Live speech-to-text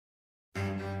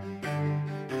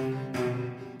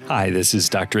Hi, this is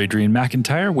Dr. Adrian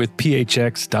McIntyre with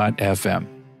PHX.FM.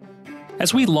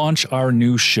 As we launch our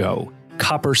new show,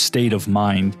 Copper State of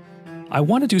Mind, I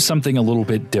want to do something a little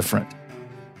bit different.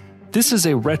 This is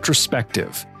a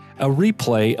retrospective, a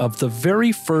replay of the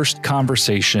very first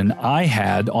conversation I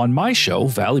had on my show,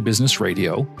 Valley Business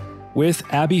Radio, with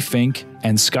Abby Fink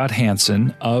and Scott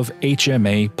Hansen of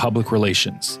HMA Public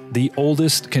Relations, the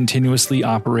oldest continuously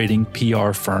operating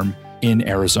PR firm in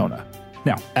Arizona.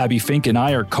 Now, Abby Fink and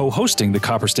I are co-hosting the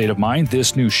Copper State of Mind,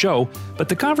 this new show, but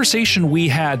the conversation we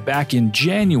had back in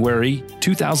January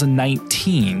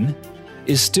 2019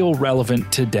 is still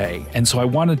relevant today. And so I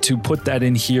wanted to put that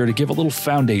in here to give a little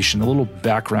foundation, a little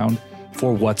background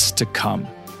for what's to come.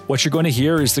 What you're going to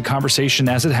hear is the conversation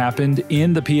as it happened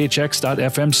in the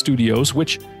PHX.FM studios,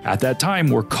 which at that time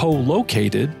were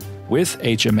co-located with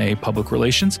HMA Public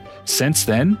Relations. Since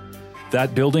then,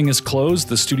 that building is closed.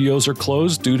 The studios are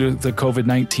closed due to the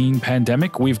COVID-19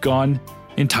 pandemic. We've gone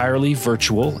entirely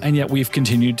virtual, and yet we've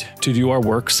continued to do our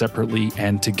work separately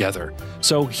and together.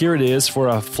 So here it is for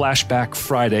a Flashback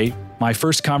Friday, my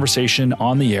first conversation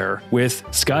on the air with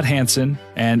Scott Hansen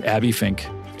and Abby Fink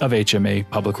of HMA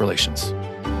Public Relations.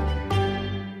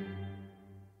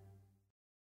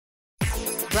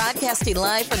 Broadcasting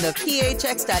live from the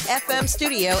PHX.FM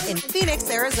studio in Phoenix,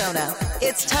 Arizona.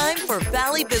 It's time for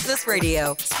Valley Business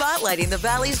Radio, spotlighting the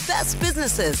Valley's best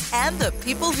businesses and the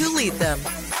people who lead them.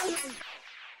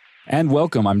 And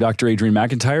welcome. I'm Dr. Adrian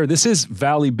McIntyre. This is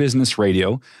Valley Business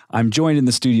Radio. I'm joined in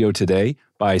the studio today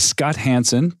by Scott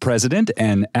Hansen, President,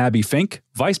 and Abby Fink,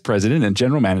 Vice President and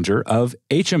General Manager of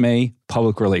HMA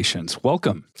Public Relations.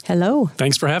 Welcome. Hello.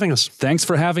 Thanks for having us. Thanks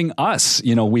for having us.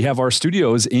 You know, we have our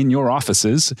studios in your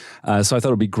offices, so I thought it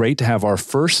would be great to have our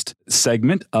first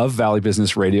segment of Valley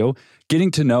Business Radio, getting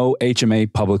to know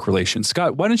HMA Public Relations.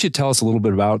 Scott, why don't you tell us a little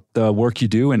bit about the work you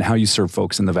do and how you serve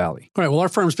folks in the Valley? All right. Well, our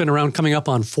firm's been around coming up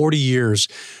on 40 years.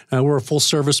 We're a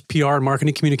full-service PR and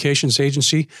marketing communications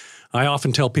agency. I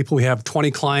often tell people we have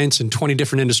 20 clients in 20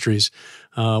 different industries.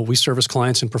 We service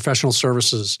clients in professional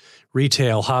services,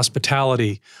 retail,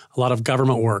 hospitality, a lot of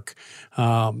government work,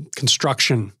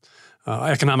 construction,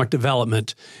 economic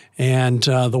development. And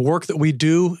the work that we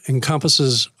do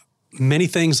encompasses many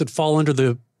things that fall under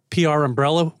the PR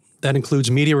umbrella. That includes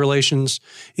media relations,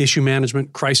 issue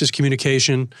management, crisis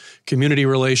communication, community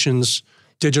relations,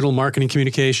 digital marketing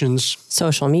communications.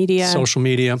 Social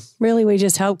media. Really, we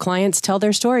just help clients tell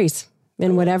their stories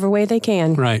in whatever way they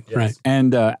can. Right, yes. Right.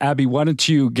 And Abby, why don't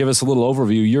you give us a little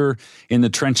overview? You're in the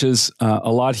trenches a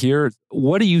lot here.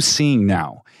 What are you seeing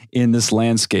now in this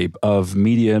landscape of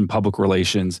media and public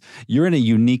relations? You're in a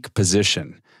unique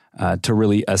position to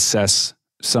really assess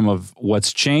some of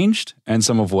what's changed and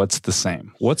some of what's the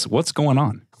same. What's going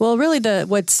on? Well, really,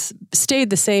 what's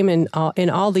stayed the same in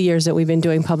all the years that we've been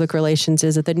doing public relations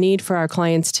is that the need for our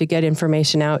clients to get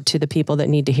information out to the people that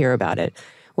need to hear about it.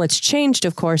 What's changed,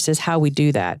 of course, is how we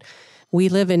do that. We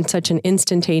live in such an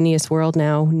instantaneous world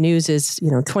now. News is,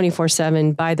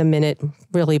 24/7, by the minute,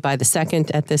 really by the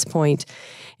second at this point.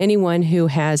 Anyone who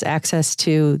has access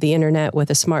to the internet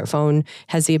with a smartphone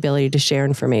has the ability to share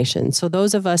information. So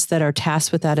those of us that are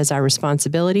tasked with that as our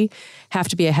responsibility have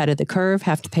to be ahead of the curve,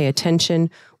 have to pay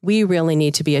attention. We really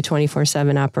need to be a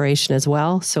 24/7 operation as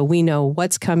well. So we know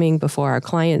what's coming before our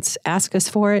clients ask us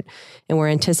for it, and we're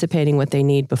anticipating what they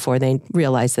need before they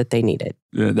realize that they need it.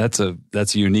 That's a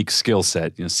unique skill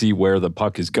set, see where the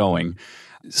puck is going.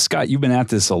 Scott, you've been at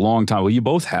this a long time. Well, you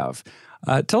both have.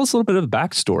 Tell us a little bit of the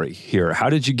backstory here. How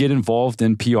did you get involved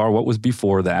in PR? What was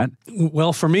before that?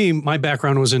 Well, for me, my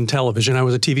background was in television. I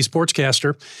was a TV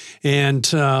sportscaster and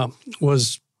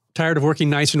was tired of working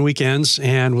nights and weekends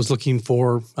and was looking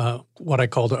for what I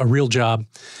called a real job.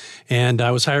 And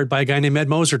I was hired by a guy named Ed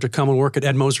Moser to come and work at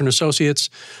Ed Moser & Associates.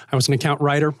 I was an account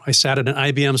writer. I sat at an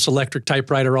IBM Selectric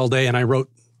typewriter all day, and I wrote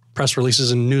press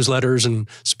releases and newsletters and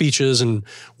speeches and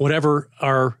whatever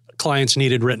our clients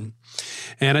needed written.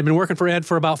 And I'd been working for Ed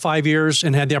for about 5 years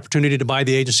and had the opportunity to buy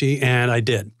the agency, and I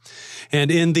did. And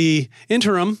in the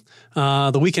interim,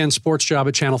 the weekend sports job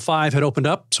at Channel 5 had opened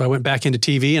up, so I went back into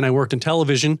TV and I worked in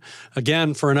television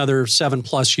again for another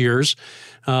 7+ years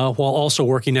while also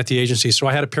working at the agency. So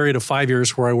I had a period of 5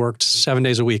 years where I worked 7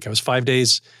 days a week. I was 5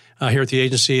 days here at the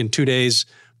agency and 2 days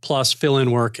plus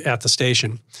fill-in work at the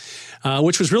station.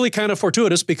 Which was really kind of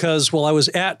fortuitous because while I was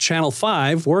at Channel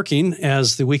 5 working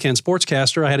as the weekend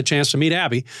sportscaster, I had a chance to meet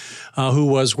Abby, who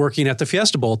was working at the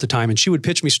Fiesta Bowl at the time. And she would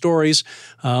pitch me stories,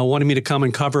 wanting me to come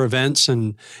and cover events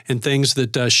and things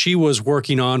that she was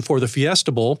working on for the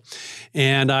Fiesta Bowl.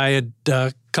 And I had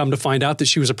come to find out that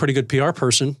she was a pretty good PR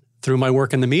person through my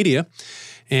work in the media.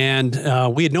 And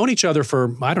we had known each other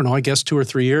for, I don't know, I guess 2 or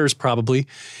 3 years probably.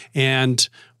 And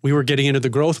we were getting into the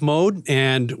growth mode,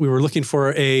 and we were looking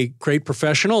for a great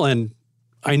professional. And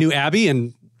I knew Abby,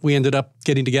 and we ended up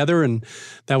getting together, and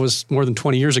that was more than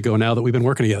 20 years ago now that we've been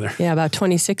working together. Yeah, about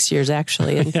 26 years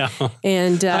actually. And, yeah.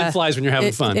 And time flies when you're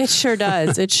having fun. It sure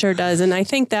does. It sure does. And I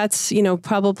think that's,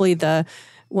 probably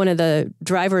one of the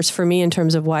drivers for me in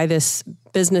terms of why this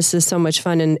business is so much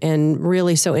fun and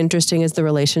really so interesting is the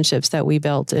relationships that we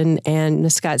built. And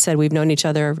as Scott said, we've known each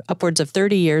other upwards of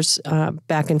 30 years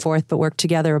back and forth, but worked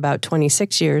together about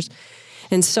 26 years.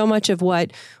 And so much of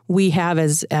what we have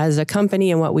as a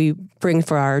company and what we bring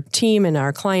for our team and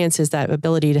our clients is that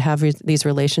ability to have these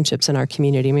relationships in our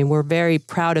community. I mean, we're very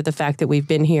proud of the fact that we've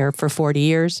been here for 40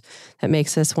 years. That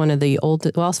makes us one of the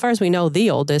oldest, well, as far as we know, the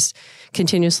oldest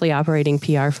continuously operating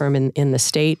PR firm in the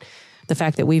state. The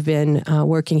fact that we've been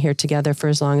working here together for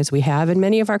as long as we have, and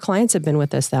many of our clients have been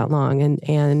with us that long.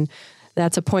 And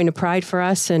that's a point of pride for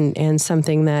us and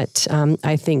something that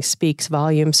I think speaks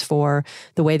volumes for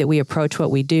the way that we approach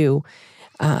what we do.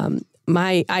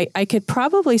 I could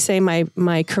probably say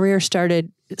my career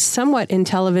started somewhat in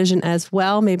television as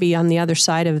well, maybe on the other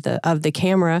side of the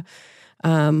camera.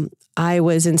 I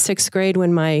was in 6th grade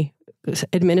when my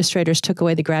administrators took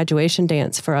away the graduation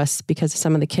dance for us because of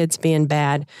some of the kids being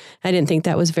bad. I didn't think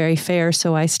that was very fair,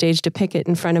 so I staged a picket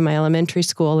in front of my elementary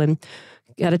school and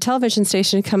got a television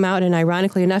station to come out, and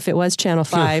ironically enough, it was Channel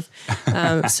 5.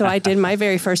 So I did my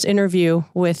very first interview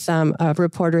with a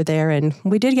reporter there, and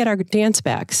we did get our dance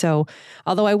back. So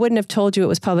although I wouldn't have told you it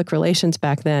was public relations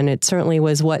back then, it certainly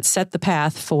was what set the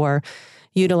path for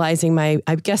utilizing my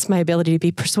ability to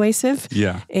be persuasive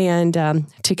and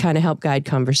to kind of help guide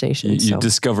conversations. You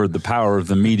discovered the power of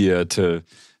the media to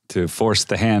force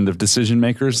the hand of decision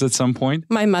makers at some point?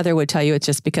 My mother would tell you it's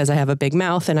just because I have a big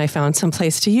mouth and I found some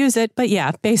place to use it. But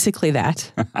yeah, basically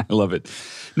that. I love it.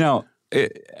 Now,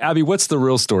 Abby, what's the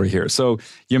real story here? So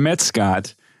you met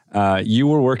Scott. You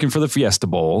were working for the Fiesta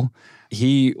Bowl.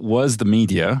 He was the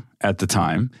media at the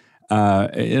time. How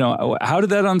did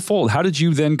that unfold? How did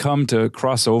you then come to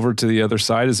cross over to the other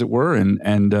side, as it were,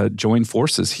 and join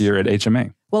forces here at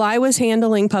HMA? Well, I was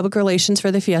handling public relations for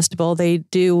the Fiesta Bowl. They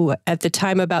do, at the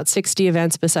time, about 60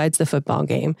 events besides the football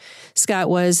game. Scott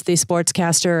was the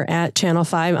sportscaster at Channel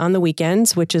 5 on the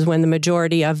weekends, which is when the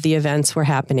majority of the events were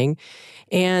happening.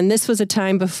 And this was a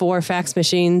time before fax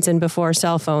machines and before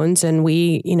cell phones. And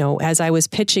we, as I was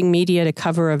pitching media to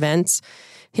cover events,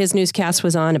 his newscast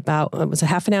was on it was a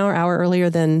half an hour earlier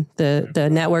than the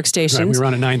network stations. Right, we were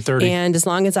on at 9:30. And as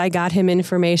long as I got him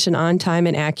information on time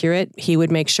and accurate, he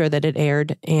would make sure that it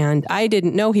aired. And I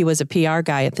didn't know he was a PR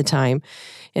guy at the time.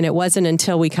 And it wasn't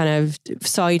until we kind of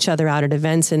saw each other out at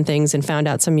events and things and found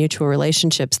out some mutual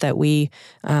relationships that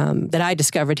that I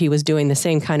discovered he was doing the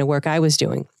same kind of work I was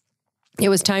doing. It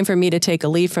was time for me to take a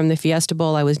leave from the Fiesta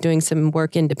Bowl. I was doing some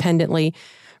work independently.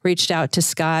 Reached out to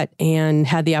Scott and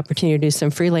had the opportunity to do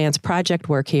some freelance project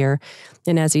work here.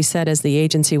 And as he said, as the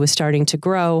agency was starting to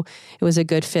grow, it was a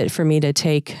good fit for me to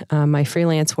take my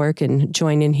freelance work and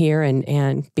join in here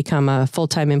and become a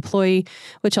full-time employee,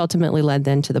 which ultimately led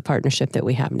then to the partnership that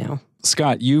we have now.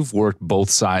 Scott, you've worked both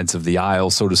sides of the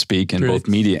aisle, so to speak, in both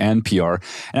media and PR.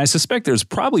 And I suspect there's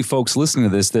probably folks listening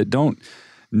to this that don't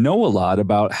know a lot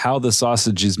about how the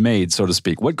sausage is made, so to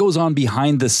speak. What goes on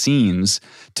behind the scenes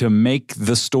to make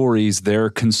the stories they're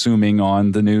consuming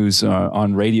on the news,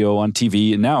 on radio, on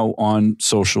TV, and now on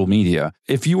social media.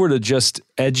 If you were to just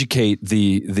educate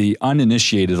the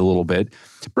uninitiated a little bit,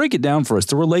 break it down for us,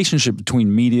 the relationship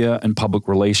between media and public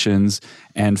relations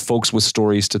and folks with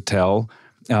stories to tell.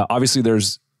 Obviously,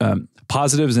 there's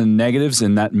positives and negatives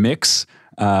in that mix.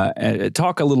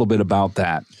 Talk a little bit about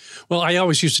that. Well, I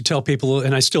always used to tell people,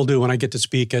 and I still do when I get to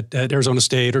speak at Arizona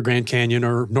State or Grand Canyon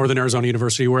or Northern Arizona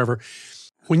University, wherever,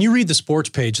 when you read the sports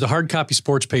page, the hard copy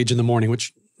sports page in the morning,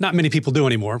 which not many people do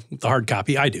anymore, the hard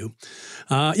copy, I do,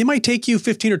 it might take you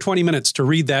 15 or 20 minutes to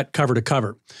read that cover to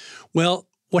cover. Well,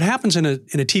 what happens in a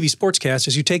TV sportscast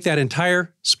is you take that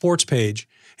entire sports page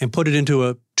and put it into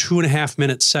a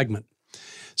 2.5-minute segment.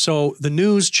 So the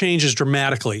news changes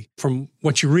dramatically from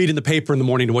what you read in the paper in the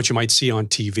morning to what you might see on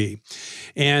TV.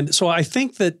 And so I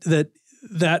think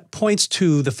that points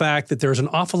to the fact that there's an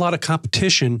awful lot of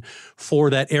competition for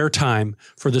that airtime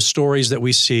for the stories that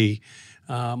we see.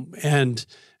 I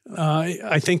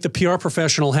think the PR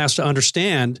professional has to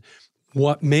understand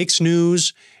what makes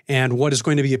news and what is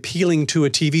going to be appealing to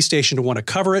a TV station to want to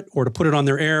cover it or to put it on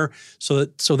their air so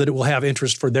that it will have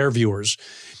interest for their viewers.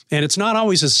 And it's not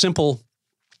always as simple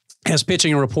as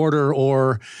pitching a reporter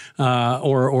or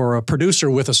a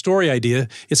producer with a story idea.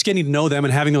 It's getting to know them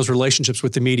and having those relationships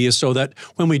with the media so that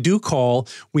when we do call,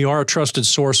 we are a trusted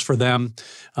source for them.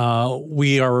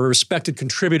 We are a respected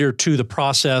contributor to the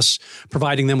process,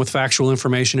 providing them with factual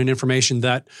information and information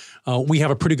that we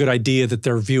have a pretty good idea that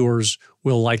their viewers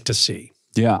will like to see.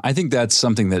 Yeah, I think that's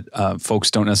something that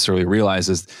folks don't necessarily realize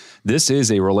is this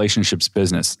is a relationships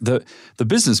business. The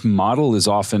business model is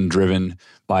often driven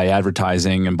by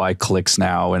advertising and by clicks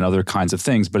now and other kinds of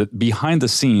things. But behind the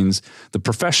scenes, the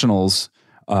professionals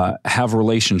have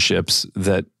relationships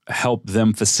that help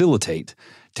them facilitate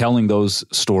telling those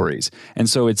stories. And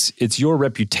so it's your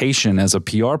reputation as a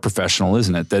PR professional,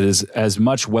 isn't it? That is as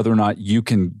much whether or not you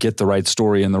can get the right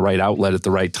story in the right outlet at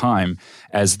the right time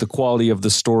as the quality of the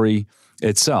story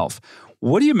itself.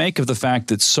 What do you make of the fact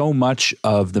that so much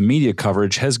of the media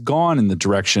coverage has gone in the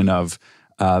direction of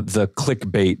the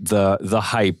clickbait, the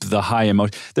hype, the high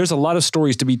emotion? There's a lot of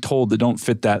stories to be told that don't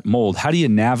fit that mold. How do you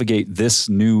navigate this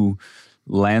new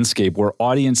landscape where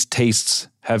audience tastes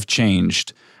have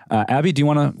changed? Abby, do you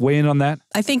want to weigh in on that?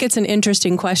 I think it's an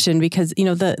interesting question because,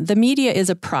 the media is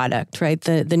a product, right?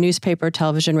 The newspaper,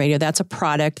 television, radio, that's a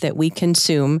product that we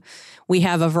consume. We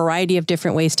have a variety of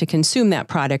different ways to consume that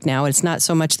product now. It's not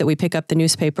so much that we pick up the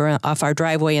newspaper off our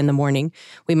driveway in the morning.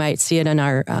 We might see it on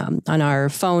our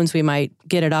phones. We might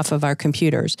get it off of our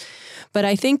computers. But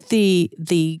I think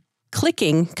the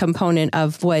clicking component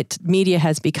of what media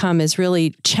has become has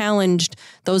really challenged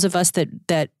those of us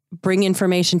that bring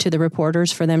information to the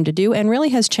reporters for them to do, and really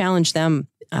has challenged them.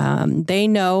 They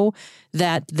know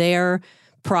that their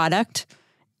product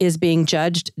is being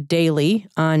judged daily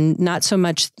on not so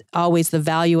much always the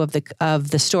value of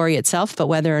the story itself, but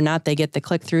whether or not they get the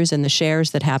click-throughs and the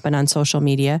shares that happen on social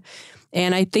media.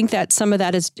 And I think that some of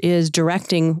that is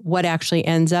directing what actually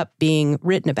ends up being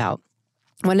written about.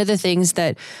 One of the things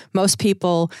that most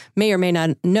people may or may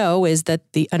not know is that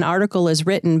an article is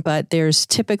written, but there's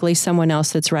typically someone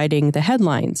else that's writing the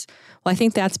headlines. Well, I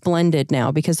think that's blended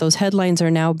now because those headlines are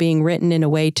now being written in a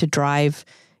way to drive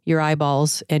your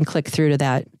eyeballs and click through to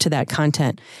that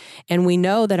content. And we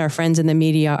know that our friends in the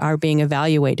media are being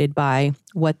evaluated by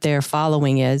what their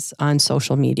following is on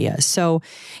social media. So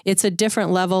it's a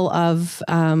different level of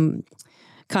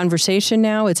conversation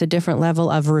now. It's a different level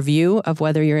of review of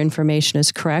whether your information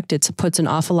is correct. It puts an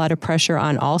awful lot of pressure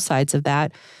on all sides of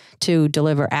that to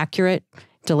deliver accurate,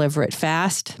 deliver it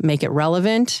fast, make it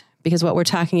relevant, because what we're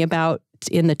talking about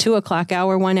in the 2:00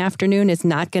 hour one afternoon is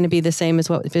not going to be the same as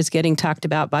what is getting talked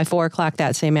about by 4:00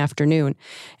 that same afternoon.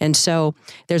 And so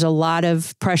there's a lot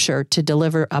of pressure to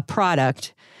deliver a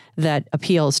product that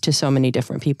appeals to so many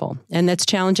different people. And that's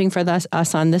challenging for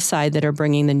us on this side that are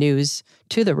bringing the news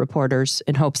to the reporters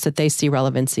in hopes that they see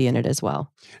relevancy in it as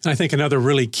well. And I think another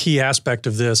really key aspect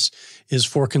of this is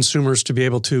for consumers to be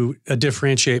able to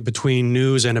differentiate between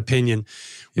news and opinion.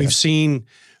 Yeah. We've seen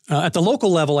at the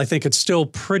local level, I think it's still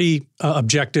pretty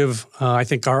objective. I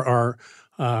think our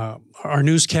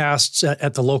newscasts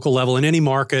at the local level in any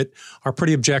market are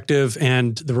pretty objective,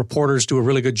 and the reporters do a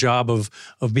really good job of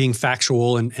being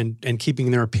factual and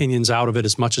keeping their opinions out of it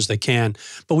as much as they can.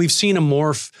 But we've seen a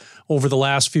morph over the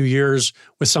last few years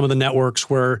with some of the networks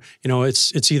where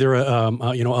it's either a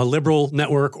liberal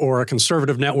network or a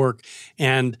conservative network,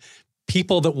 and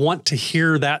people that want to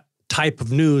hear that type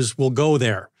of news will go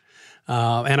there.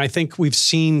 And I think we've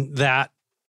seen that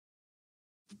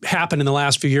happen in the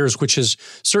last few years, which has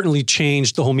certainly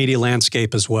changed the whole media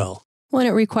landscape as well. Well, and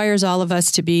it requires all of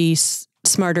us to be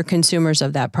smarter consumers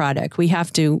of that product. We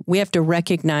have to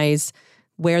recognize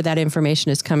where that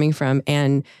information is coming from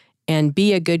and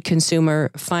be a good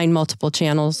consumer, find multiple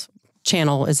channels.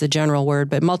 Channel is the general word,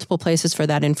 but multiple places for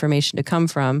that information to come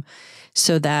from,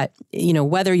 so that,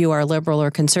 whether you are liberal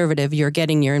or conservative, you're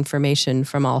getting your information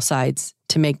from all sides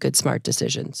to make good, smart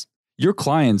decisions. Your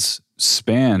clients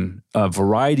span a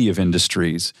variety of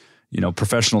industries,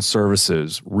 professional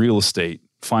services, real estate,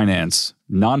 finance,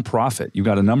 nonprofit. You've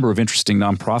got a number of interesting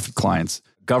nonprofit clients,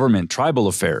 government, tribal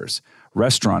affairs,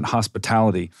 restaurant,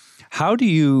 hospitality. How do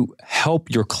you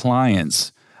help your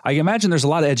clients? I imagine there's a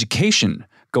lot of education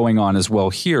going on as well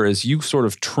here as you sort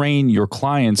of train your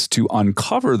clients to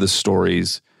uncover the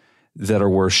stories that are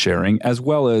worth sharing, as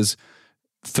well as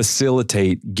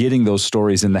facilitate getting those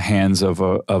stories in the hands of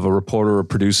a reporter, a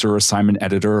producer, assignment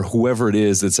editor, whoever it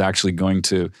is that's actually going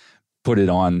to put it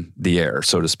on the air,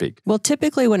 so to speak? Well,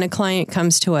 typically when a client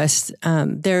comes to us,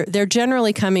 they're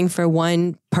generally coming for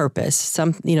one purpose.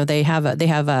 They have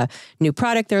a new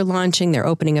product they're launching, they're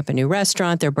opening up a new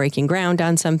restaurant, they're breaking ground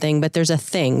on something, but there's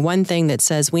one thing that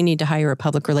says we need to hire a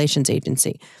public relations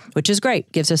agency, which is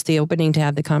great, gives us the opening to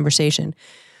have the conversation.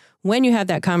 when you have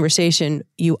that conversation,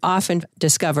 you often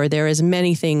discover there is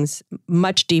many things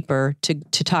much deeper to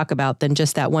talk about than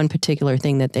just that one particular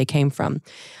thing that they came from.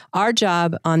 Our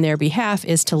job on their behalf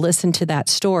is to listen to that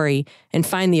story and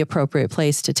find the appropriate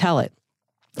place to tell it.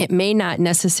 It may not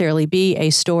necessarily be a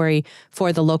story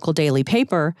for the local daily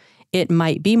paper. It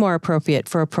might be more appropriate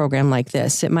for a program like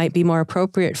this. It might be more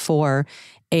appropriate for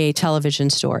a television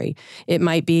story. It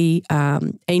might be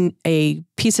a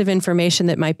piece of information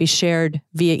that might be shared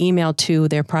via email to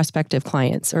their prospective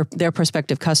clients or their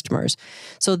prospective customers.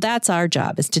 So that's our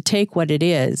job, is to take what it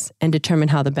is and determine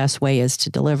how the best way is to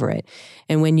deliver it.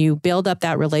 And when you build up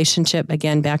that relationship,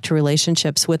 again, back to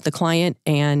relationships with the client,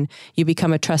 and you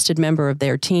become a trusted member of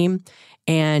their team,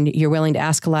 and you're willing to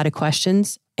ask a lot of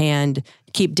questions and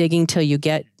keep digging till you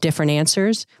get different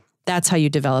answers, that's how you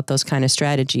develop those kind of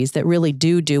strategies that really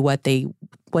do what they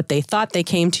thought they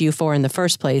came to you for in the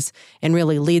first place, and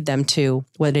really lead them to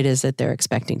what it is that they're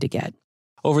expecting to get.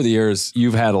 Over the years,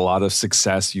 you've had a lot of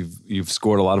success. You've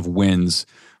scored a lot of wins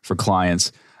for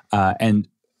clients, and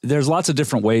there's lots of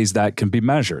different ways that can be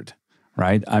measured,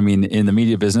 right? I mean, in the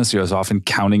media business, you're often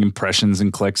counting impressions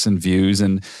and clicks and views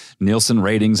and Nielsen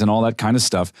ratings and all that kind of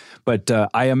stuff. But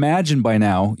I imagine by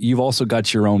now you've also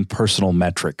got your own personal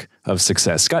metric of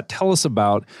success. Scott, tell us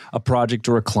about a project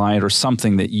or a client or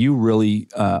something that you really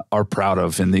are proud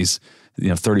of in these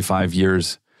 35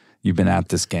 years you've been at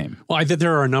this game. Well, I think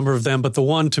there are a number of them, but the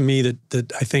one to me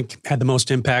that I think had the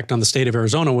most impact on the state of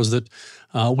Arizona was that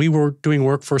we were doing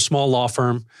work for a small law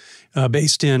firm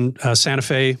based in Santa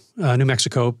Fe, New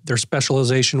Mexico. Their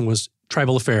specialization was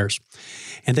tribal affairs.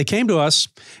 And they came to us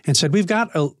and said, we've got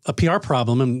a PR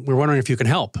problem and we're wondering if you can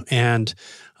help. And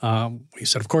we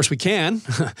said, of course we can.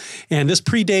 And this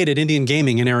predated Indian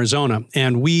gaming in Arizona.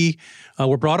 And we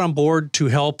were brought on board to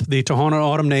help the Tohono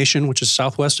O'odham Nation, which is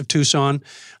southwest of Tucson,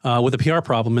 with a PR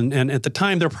problem. And at the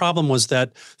time, their problem was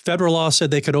that federal law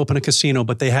said they could open a casino,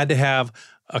 but they had to have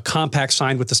a compact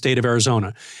signed with the state of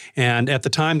Arizona. And at the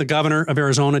time, the governor of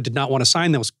Arizona did not want to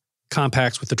sign those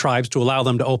compacts with the tribes to allow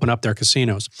them to open up their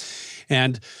casinos.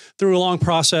 And through a long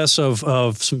process of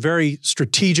some very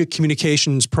strategic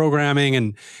communications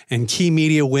programming and key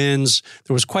media wins,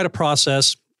 there was quite a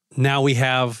process. Now we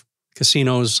have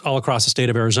casinos all across the state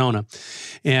of Arizona.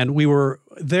 And we were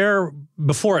there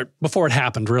before it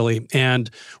happened, really. And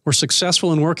we're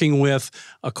successful in working with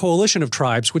a coalition of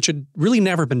tribes, which had really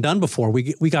never been done before.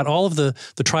 We got all of the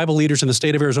tribal leaders in the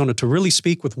state of Arizona to really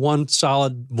speak with one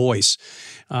solid voice.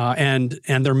 And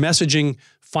their messaging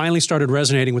finally started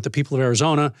resonating with the people of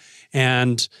Arizona,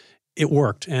 and it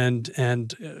worked. And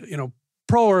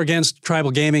pro or against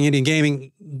tribal gaming, Indian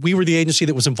gaming, we were the agency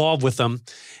that was involved with them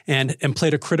and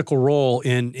played a critical role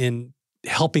in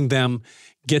helping them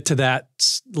get to that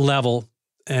level.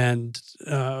 And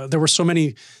there were so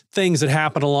many things that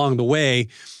happened along the way,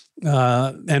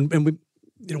 and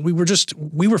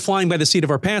we were flying by the seat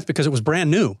of our pants because it was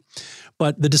brand new.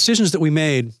 But the decisions that we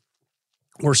made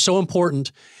were so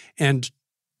important, and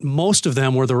most of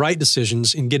them were the right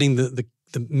decisions in getting the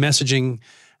messaging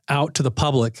out to the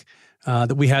public.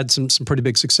 That we had some pretty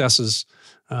big successes,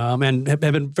 and have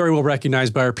been very well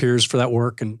recognized by our peers for that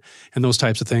work and those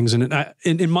types of things. And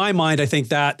in my mind, I think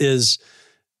that is,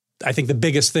 the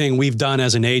biggest thing we've done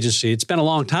as an agency. It's been a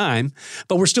long time,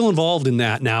 but we're still involved in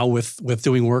that now with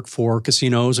doing work for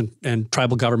casinos and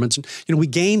tribal governments. And we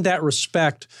gained that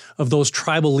respect of those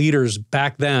tribal leaders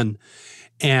back then,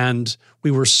 and we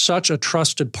were such a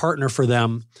trusted partner for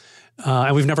them,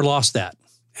 and we've never lost that.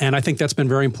 And I think that's been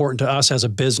very important to us as a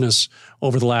business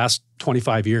over the last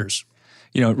 25 years.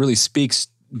 It really speaks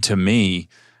to me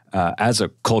as a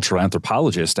cultural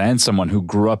anthropologist and someone who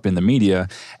grew up in the media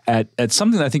at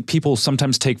something that I think people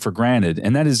sometimes take for granted.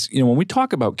 And that is, when we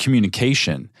talk about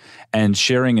communication and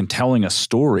sharing and telling a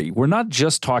story, we're not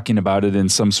just talking about it in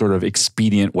some sort of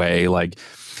expedient way, like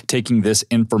taking this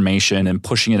information and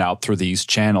pushing it out through these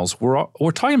channels.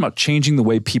 We're talking about changing the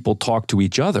way people talk to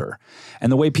each other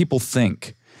and the way people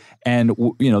think. And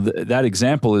that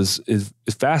example is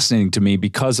fascinating to me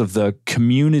because of the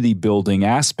community building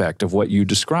aspect of what you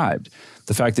described.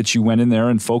 The fact that you went in there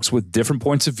and folks with different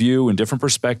points of view and different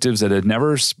perspectives that had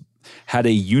never had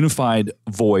a unified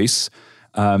voice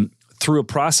through a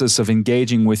process of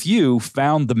engaging with you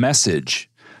found the message,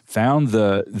 found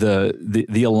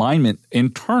the alignment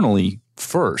internally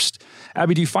first.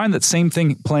 Abby, do you find that same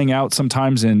thing playing out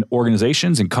sometimes in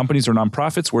organizations and companies or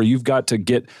nonprofits where you've got to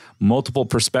get multiple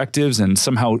perspectives and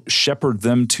somehow shepherd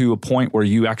them to a point where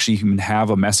you actually even have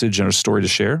a message and a story to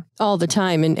share? All the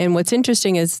time. And what's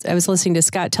interesting is I was listening to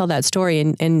Scott tell that story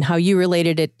and how you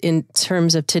related it in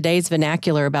terms of today's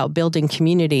vernacular about building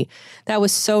community. That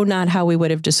was so not how we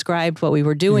would have described what we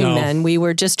were doing then. We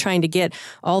were just trying to get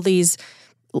all these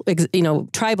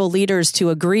tribal leaders to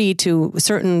agree to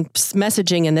certain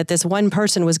messaging and that this one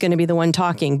person was going to be the one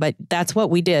talking. But that's what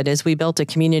we did is we built a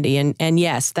community. And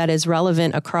yes, that is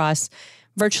relevant across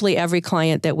virtually every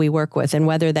client that we work with. And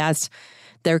whether that's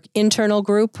their internal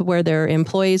group where their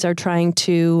employees are trying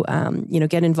to,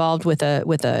 get involved with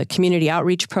a community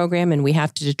outreach program, and we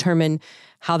have to determine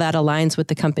how that aligns with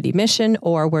the company mission,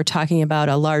 or we're talking about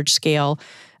a large scale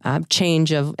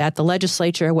change at the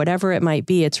legislature, whatever it might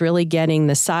be. It's really getting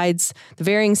the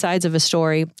varying sides of a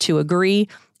story to agree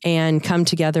and come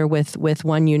together with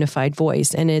one unified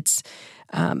voice. And it's,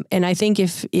 and I think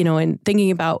if, in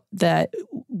thinking about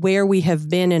where we have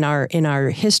been in our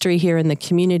history here in the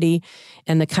community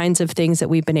and the kinds of things that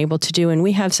we've been able to do, and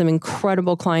we have some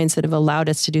incredible clients that have allowed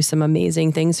us to do some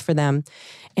amazing things for them.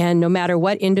 And no matter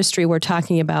what industry we're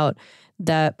talking about,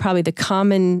 probably the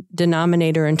common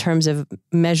denominator in terms of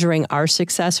measuring our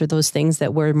success or those things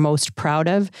that we're most proud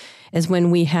of is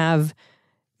when we have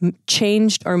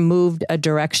changed or moved a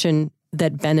direction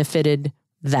that benefited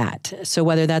that. So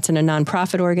whether that's in a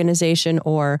nonprofit organization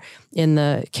or in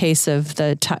the case of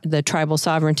the tribal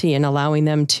sovereignty and allowing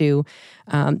them to,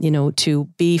 to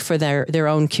be for their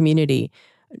own community,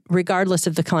 regardless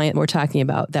of the client we're talking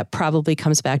about, that probably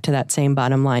comes back to that same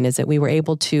bottom line, is that we were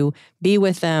able to be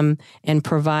with them and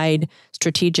provide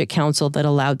strategic counsel that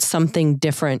allowed something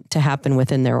different to happen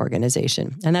within their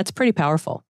organization. And that's pretty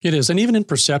powerful. It is. And even in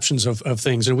perceptions of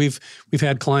things, and we've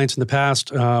had clients in the past,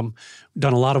 done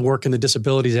a lot of work in the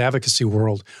disabilities advocacy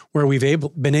world, where we've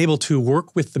been able to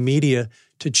work with the media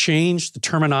to change the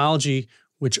terminology,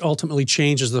 which ultimately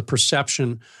changes the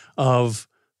perception of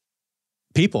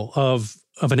people, of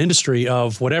an industry,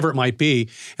 of whatever it might be.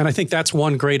 And I think that's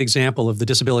one great example of the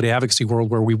disability advocacy world,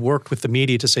 where we worked with the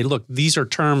media to say, look, these are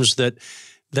terms that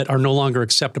are no longer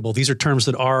acceptable. These are terms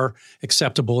that are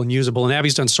acceptable and usable. And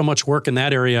Abby's done so much work in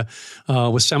that area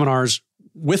with seminars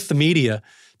with the media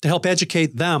to help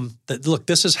educate them that, look,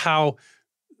 this is how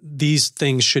these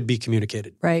things should be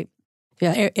communicated. Right.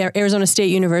 Yeah. Arizona State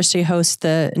University hosts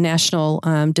the National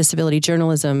Disability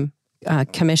Journalism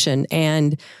Commission,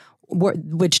 and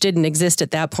which didn't exist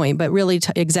at that point, but really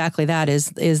exactly that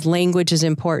is language is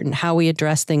important. How we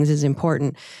address things is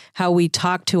important. How we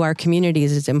talk to our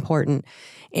communities is important.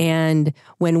 And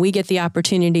when we get the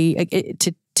opportunity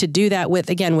to do that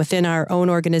within our own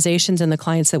organizations and the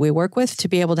clients that we work with, to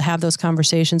be able to have those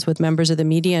conversations with members of the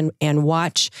media and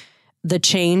watch the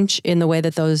change in the way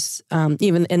that those,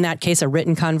 even in that case, a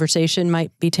written conversation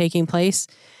might be taking place.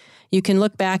 You can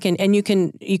look back and you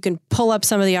can pull up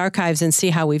some of the archives and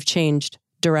see how we've changed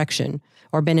direction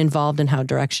or been involved in how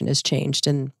direction has changed.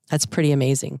 And that's pretty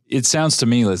amazing. It sounds to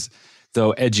me as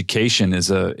though education is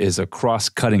a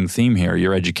cross-cutting theme here.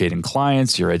 You're educating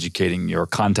clients, you're educating your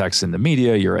contacts in the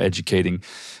media, you're educating,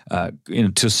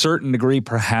 to a certain degree,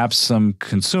 perhaps some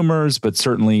consumers, but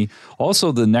certainly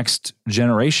also the next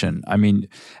generation. I mean,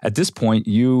 at this point,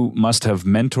 you must have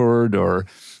mentored or,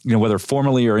 whether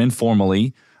formally or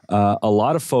informally, a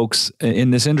lot of folks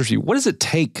in this industry. What does it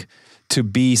take to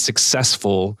be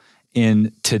successful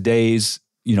in today's,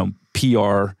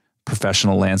 PR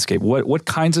professional landscape? What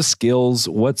kinds of skills,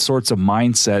 what sorts of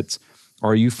mindsets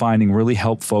are you finding really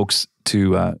help folks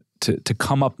to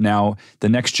come up now, the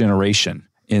next generation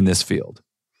in this field?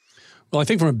 Well, I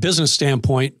think from a business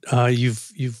standpoint,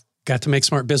 you've got to make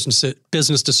smart business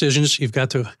decisions. You've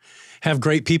got to have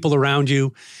great people around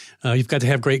you. You've got to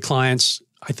have great clients.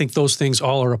 I think those things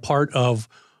all are a part of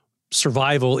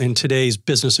survival in today's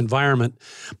business environment.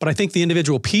 But I think the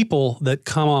individual people that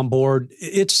come on board,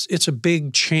 it's a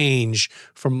big change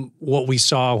from what we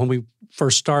saw when we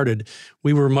first started.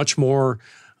 We were much more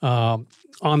on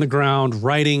the ground,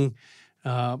 writing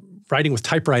with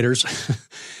typewriters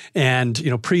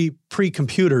and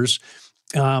pre-computers,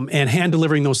 and hand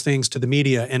delivering those things to the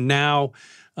media. And now,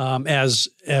 as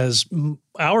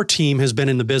our team has been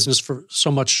in the business for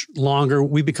so much longer,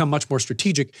 we become much more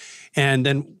strategic. And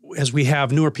then as we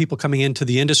have newer people coming into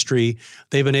the industry,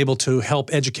 they've been able to help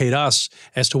educate us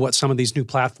as to what some of these new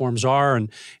platforms are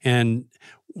and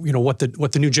what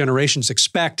the new generations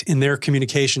expect in their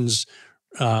communications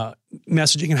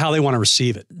messaging and how they want to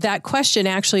receive it. That question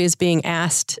actually is being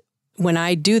asked when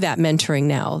I do that mentoring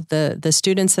now, the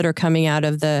students that are coming out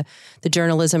of the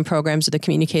journalism programs or the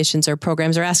communications or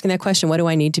programs are asking that question, what do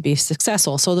I need to be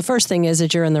successful? So the first thing is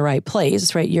that you're in the right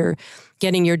place, right? You're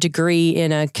getting your degree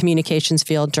in a communications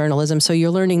field, journalism. So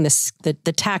you're learning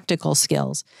the tactical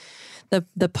skills.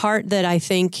 The part that I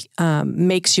think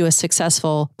makes you a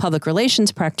successful public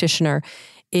relations practitioner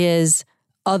is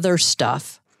other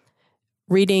stuff.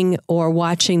 Reading or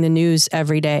watching the news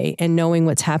every day and knowing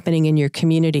what's happening in your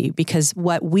community, because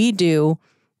what we do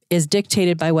is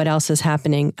dictated by what else is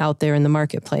happening out there in the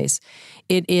marketplace.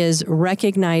 It is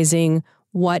recognizing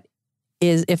what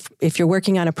is, if you're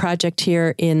working on a project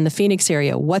here in the Phoenix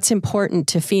area, what's important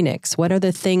to Phoenix? What are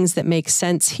the things that make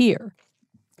sense here?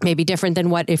 Maybe different than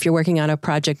what if you're working on a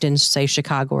project in, say,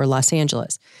 Chicago or Los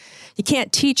Angeles. You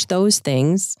can't teach those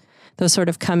things. Those sort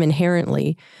of come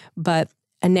inherently, but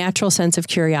a natural sense of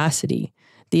curiosity,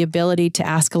 the ability to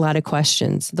ask a lot of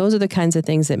questions. Those are the kinds of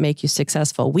things that make you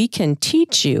successful. We can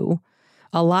teach you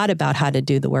a lot about how to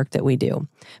do the work that we do,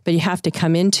 but you have to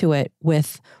come into it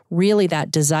with really that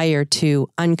desire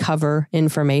to uncover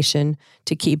information,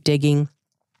 to keep digging,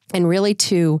 and really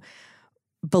to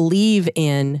believe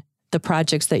in the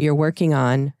projects that you're working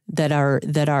on that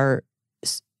are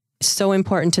so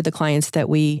important to the clients that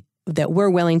we're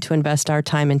willing to invest our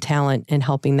time and talent in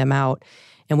helping them out.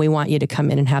 And we want you to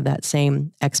come in and have that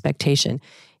same expectation.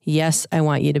 Yes, I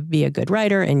want you to be a good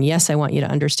writer. And yes, I want you to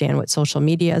understand what social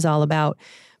media is all about.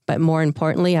 But more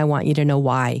importantly, I want you to know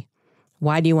why.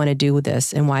 Why do you want to do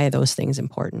this? And why are those things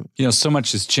important? You know, so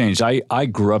much has changed. I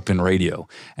grew up in radio.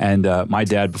 And my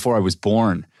dad, before I was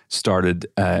born, started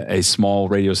a small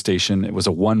radio station. It was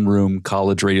a one-room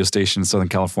college radio station in Southern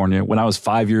California. When I was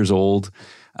 5 years old,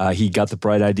 he got the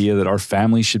bright idea that our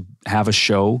family should have a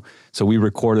show. So we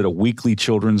recorded a weekly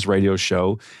children's radio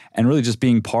show, and really just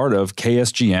being part of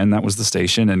KSGN, that was the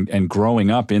station, and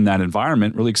growing up in that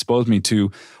environment really exposed me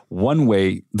to one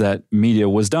way that media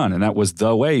was done. And that was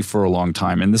the way for a long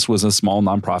time. And this was a small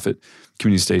nonprofit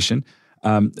community station.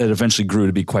 It eventually grew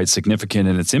to be quite significant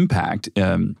in its impact,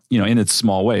 in its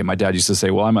small way. My dad used to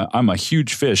say, well, I'm a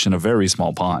huge fish in a very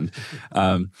small pond.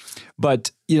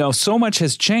 But so much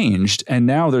has changed, and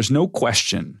now there's no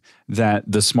question that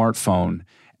the smartphone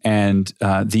and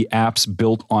the apps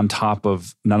built on top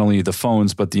of not only the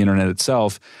phones, but the internet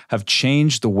itself have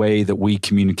changed the way that we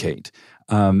communicate.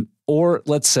 Or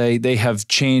let's say they have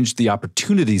changed the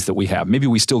opportunities that we have. Maybe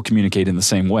we still communicate in the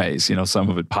same ways, some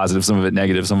of it positive, some of it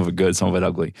negative, some of it good, some of it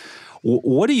ugly.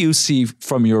 What do you see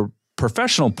from your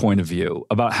professional point of view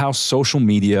about how social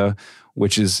media,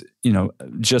 which is,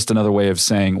 just another way of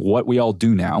saying what we all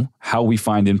do now, how we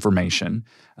find information.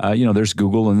 There's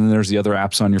Google, and then there's the other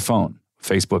apps on your phone,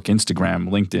 Facebook, Instagram,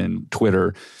 LinkedIn,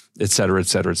 Twitter, et cetera, et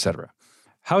cetera, et cetera.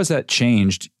 How has that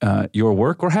changed your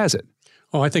work, or has it?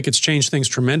 Oh, I think it's changed things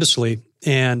tremendously.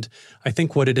 And I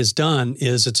think what it has done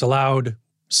is it's allowed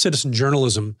citizen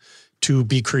journalism to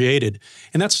be created.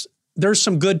 And there's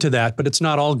some good to that, but it's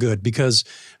not all good, because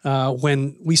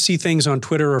when we see things on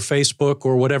Twitter or Facebook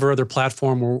or whatever other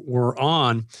platform we're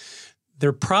on,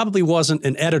 there probably wasn't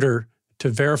an editor to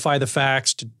verify the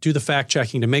facts, to do the fact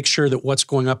checking, to make sure that what's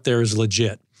going up there is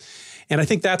legit. And I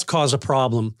think that's caused a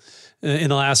problem in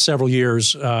the last several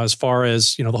years as far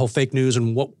as, the whole fake news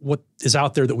and what is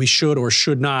out there that we should or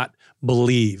should not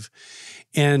believe.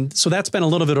 And so that's been a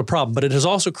little bit of a problem, but it has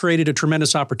also created a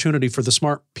tremendous opportunity for the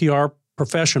smart PR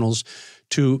professionals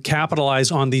to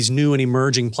capitalize on these new and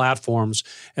emerging platforms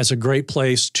as a great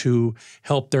place to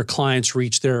help their clients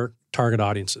reach their target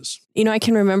audiences. I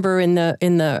can remember in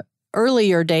the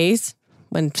earlier days,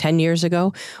 10 years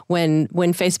ago, when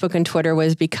Facebook and Twitter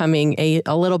was becoming a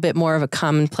little bit more of a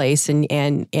commonplace,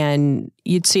 and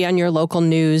you'd see on your local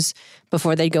news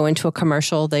before they'd go into a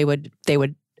commercial, they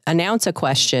would announce a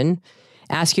question,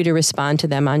 ask you to respond to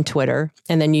them on Twitter,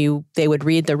 and then they would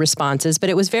read the responses. But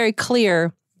it was very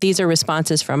clear these are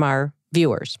responses from our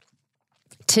viewers.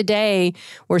 Today,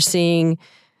 we're seeing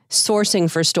sourcing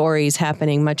for stories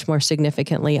happening much more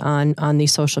significantly on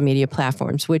these social media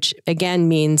platforms, which again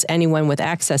means anyone with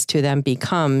access to them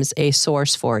becomes a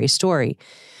source for a story.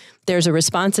 There's a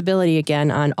responsibility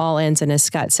again on all ends, and as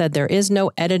Scott said, there is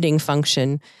no editing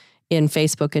function in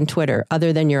Facebook and Twitter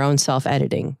other than your own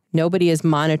self-editing. Nobody is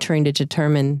monitoring to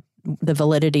determine the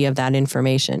validity of that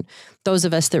information. Those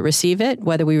of us that receive it,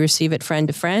 whether we receive it friend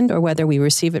to friend or whether we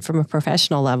receive it from a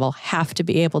professional level, have to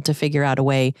be able to figure out a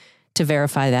way to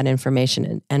verify that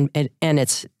information and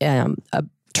its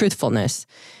truthfulness.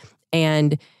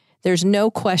 And there's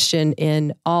no question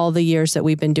in all the years that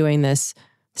we've been doing this,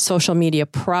 social media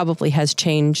probably has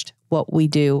changed what we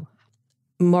do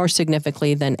more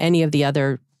significantly than any of the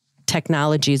other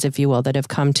technologies, if you will, that have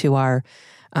come to our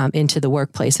into the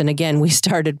workplace. And again, we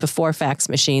started before fax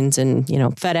machines, and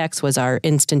FedEx was our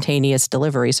instantaneous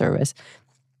delivery service.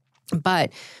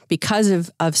 But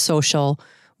because of social,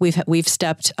 we've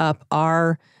stepped up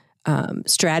our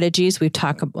strategies. We've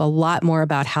talked a lot more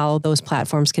about how those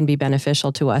platforms can be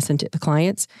beneficial to us and to the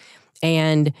clients.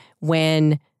 And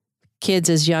when kids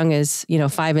as young as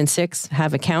 5 and 6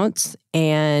 have accounts,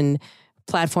 and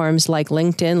platforms like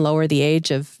LinkedIn lower the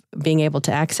age of being able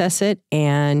to access it.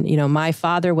 And, my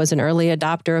father was an early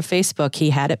adopter of Facebook. He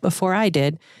had it before I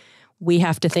did. We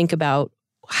have to think about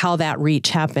how that reach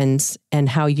happens and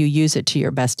how you use it to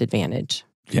your best advantage.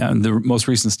 Yeah, and the most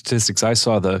recent statistics I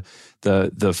saw,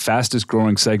 the fastest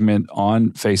growing segment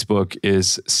on Facebook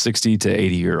is 60 to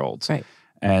 80-year-olds. Right.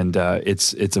 And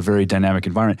it's a very dynamic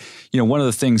environment. One of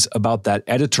the things about that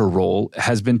editor role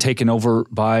has been taken over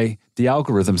by the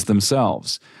algorithms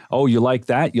themselves. Oh, you like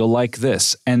that? You'll like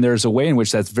this. And there's a way in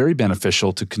which that's very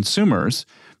beneficial to consumers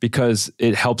because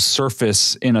it helps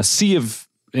surface in a sea of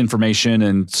information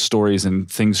and stories and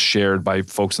things shared by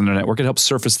folks on the network. It helps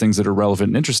surface things that are relevant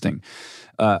and interesting.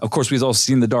 Of course, we've all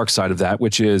seen the dark side of that,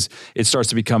 which is it starts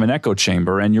to become an echo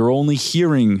chamber, and you're only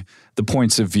hearing the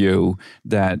points of view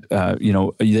that that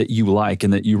you like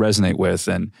and that you resonate with,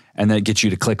 and that gets you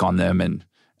to click on them,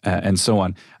 and so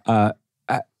on.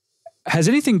 Has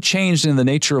anything changed in the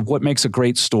nature of what makes a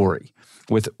great story,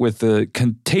 with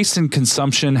the taste and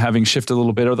consumption having shifted a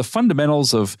little bit? Are the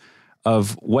fundamentals of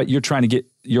what you're trying to get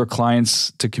your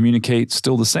clients to communicate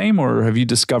still the same, or have you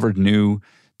discovered new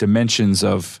dimensions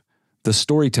of the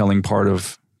storytelling part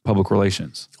of public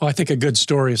relations? Well, I think a good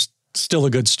story is still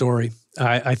a good story.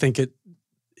 I think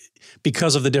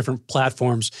because of the different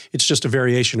platforms, it's just a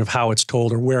variation of how it's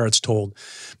told or where it's told.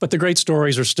 But the great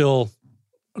stories are still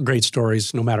great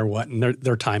stories no matter what, and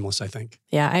they're timeless, I think.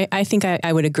 Yeah, I think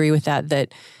I would agree with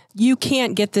that you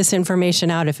can't get this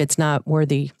information out if it's not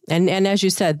worthy. And as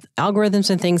you said, algorithms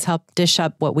and things help dish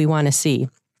up what we want to see.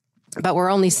 But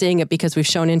we're only seeing it because we've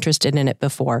shown interest in it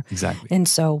before. Exactly. And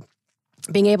so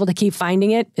being able to keep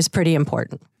finding it is pretty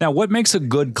important. Now, what makes a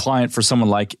good client for someone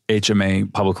like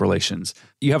HMA Public Relations?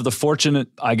 You have the fortunate,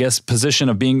 I guess, position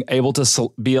of being able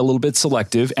to be a little bit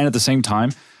selective, and at the same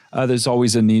time, there's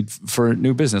always a need for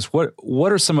new business. What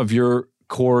are some of your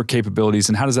core capabilities,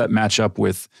 and how does that match up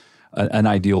with an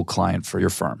ideal client for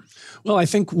your firm? Well, I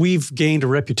think we've gained a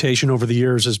reputation over the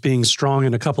years as being strong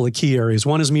in a couple of key areas.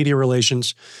 One is media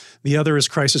relations, the other is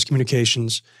crisis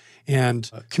communications, and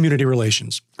community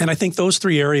relations. And I think those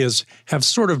three areas have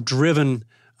sort of driven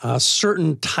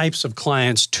certain types of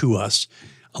clients to us.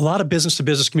 A lot of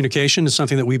business-to-business communication is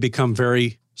something that we've become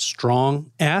very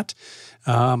strong at.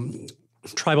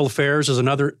 Tribal affairs is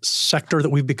another sector that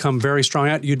we've become very strong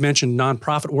at. You'd mentioned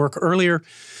nonprofit work earlier.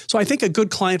 So I think a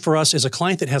good client for us is a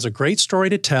client that has a great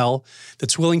story to tell,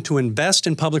 that's willing to invest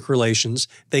in public relations.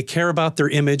 They care about their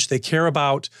image. They care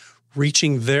about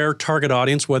reaching their target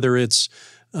audience, whether it's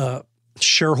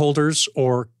shareholders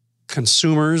or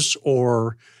consumers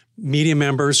or media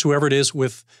members, whoever it is,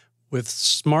 with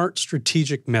smart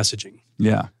strategic messaging.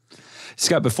 Yeah.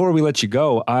 Scott, before we let you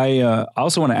go, I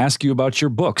also want to ask you about your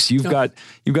books. You've got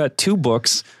 2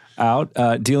 books out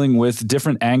dealing with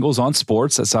different angles on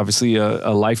sports. That's obviously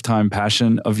a lifetime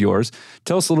passion of yours.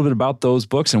 Tell us a little bit about those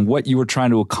books and what you were trying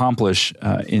to accomplish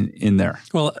in there.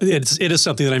 Well, it is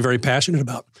something that I'm very passionate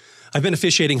about. I've been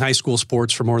officiating high school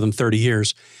sports for more than 30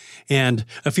 years. And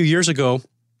a few years ago,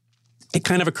 it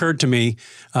kind of occurred to me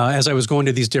as I was going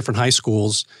to these different high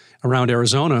schools around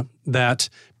Arizona that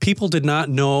people did not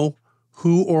know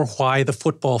who or why the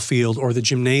football field or the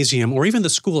gymnasium or even the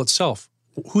school itself,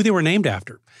 who they were named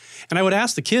after. And I would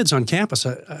ask the kids on campus,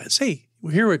 say,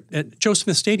 we're here at Joe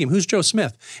Smith Stadium, who's Joe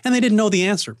Smith? And they didn't know the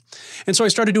answer. And so I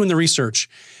started doing the research.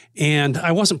 And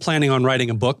I wasn't planning on writing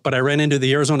a book, but I ran into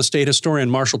the Arizona State historian,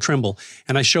 Marshall Trimble,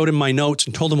 and I showed him my notes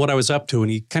and told him what I was up to. And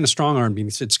he kind of strong-armed me. He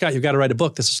said, Scott, you've got to write a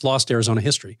book. This is lost Arizona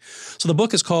history. So the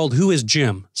book is called Who is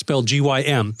Jim? Spelled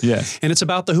G-Y-M. Yes. And it's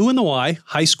about the who and the why.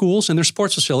 High schools and their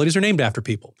sports facilities are named after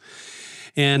people.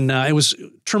 And it was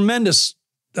tremendous,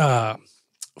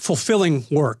 fulfilling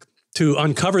work to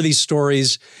uncover these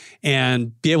stories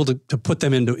and be able to put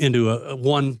them into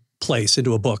one place,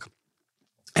 into a book.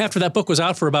 After that book was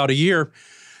out for about a year,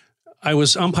 I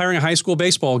was umpiring a high school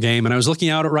baseball game, and I was looking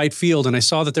out at right field, and I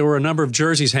saw that there were a number of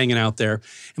jerseys hanging out there.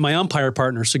 And my umpire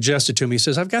partner suggested to me, he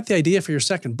says, I've got the idea for your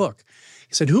second book.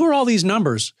 He said, who are all these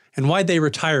numbers, and why'd they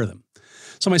retire them?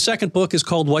 So my second book is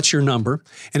called What's Your Number?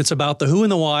 And it's about the who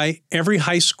and the why every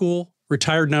high school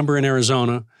retired number in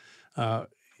Arizona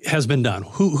has been done.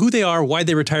 Who they are, why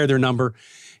they retire their number,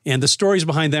 And the stories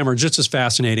behind them are just as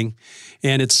fascinating.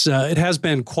 And it has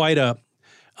been quite a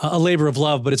labor of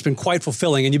love, but it's been quite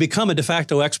fulfilling. And you become a de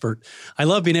facto expert. I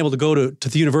love being able to go to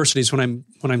the universities when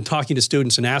I'm talking to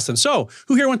students and ask them, so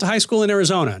who here went to high school in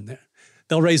Arizona? And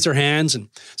they'll raise their hands and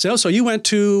say, oh, so you went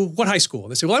to what high school?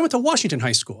 They say, well, I went to Washington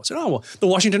High School. I said, oh, well, the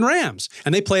Washington Rams.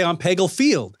 And they play on Pagel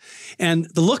Field. And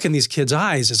the look in these kids'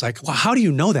 eyes is like, well, how do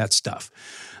you know that stuff?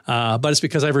 But it's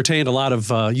because I've retained a lot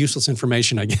of useless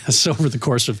information, I guess, over the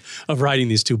course of writing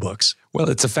these 2 books. Well,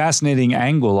 it's a fascinating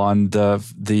angle on the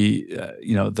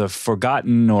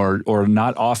forgotten or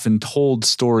not often told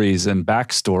stories and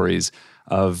backstories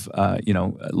of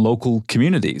local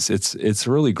communities. It's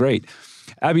really great.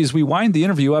 Abby, as we wind the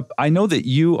interview up, I know that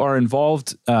you are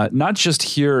involved not just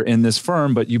here in this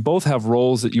firm, but you both have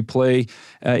roles that you play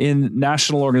in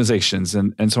national organizations.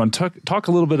 And so talk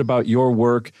a little bit about your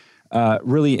work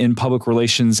really in public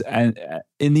relations and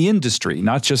in the industry,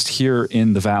 not just here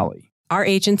in the Valley. Our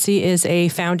agency is a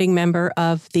founding member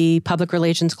of the Public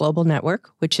Relations Global Network,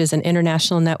 which is an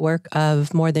international network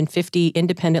of more than 50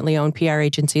 independently owned PR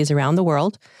agencies around the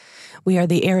world. We are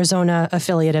the Arizona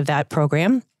affiliate of that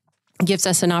program. It gives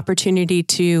us an opportunity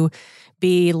to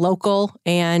be local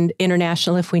and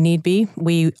international if we need be.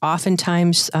 We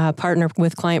oftentimes partner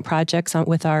with client projects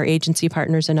with our agency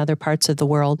partners in other parts of the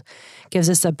world. Gives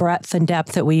us a breadth and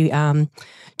depth that we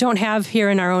don't have here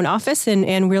in our own office,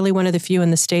 and really one of the few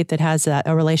in the state that has a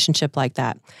relationship like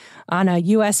that. On a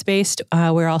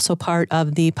U.S.-based, we're also part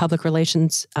of the Public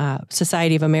Relations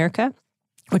Society of America,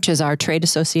 which is our trade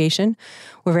association.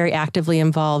 We're very actively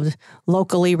involved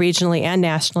locally, regionally, and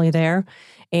nationally there,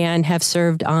 and have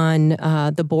served on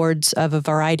the boards of a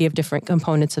variety of different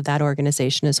components of that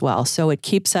organization as well. So it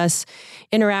keeps us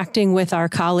interacting with our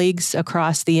colleagues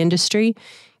across the industry,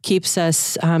 keeps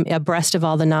us abreast of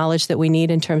all the knowledge that we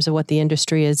need in terms of what the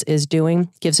industry is doing,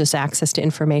 gives us access to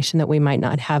information that we might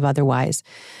not have otherwise.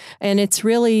 And it's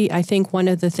really, I think, one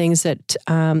of the things that,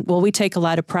 we take a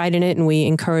lot of pride in it, and we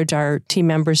encourage our team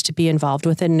members to be involved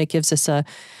with it, and it gives us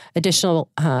additional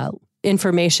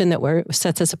information that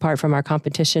sets us apart from our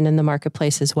competition in the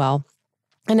marketplace as well.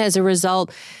 And as a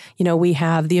result, we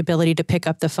have the ability to pick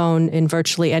up the phone in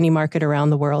virtually any market around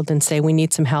the world and say, we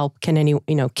need some help.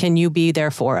 Can you be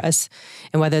there for us?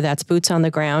 And whether that's boots on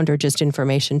the ground or just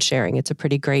information sharing, it's a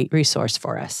pretty great resource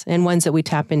for us, and ones that we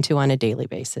tap into on a daily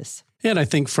basis. And I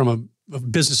think from a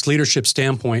business leadership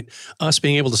standpoint, us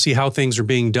being able to see how things are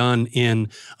being done in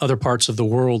other parts of the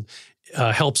world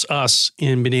helps us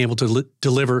in being able to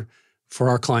deliver for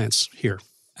our clients here.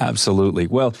 Absolutely.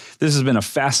 Well, this has been a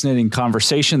fascinating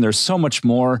conversation. There's so much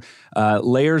more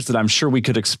layers that I'm sure we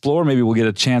could explore. Maybe we'll get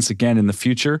a chance again in the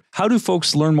future. How do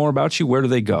folks learn more about you? Where do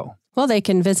they go? Well, they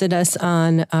can visit us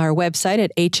on our website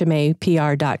at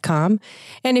hmapr.com.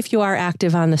 And if you are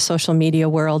active on the social media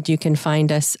world, you can find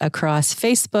us across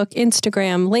Facebook,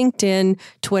 Instagram, LinkedIn,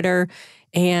 Twitter,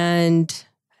 and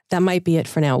that might be it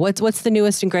for now. What's the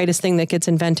newest and greatest thing that gets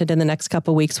invented in the next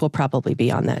couple of weeks? We'll probably be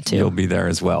on that too. You'll be there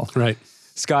as well. Right.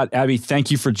 Scott, Abby,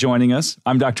 thank you for joining us.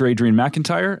 I'm Dr. Adrian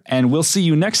McIntyre, and we'll see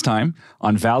you next time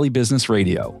on Valley Business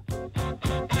Radio.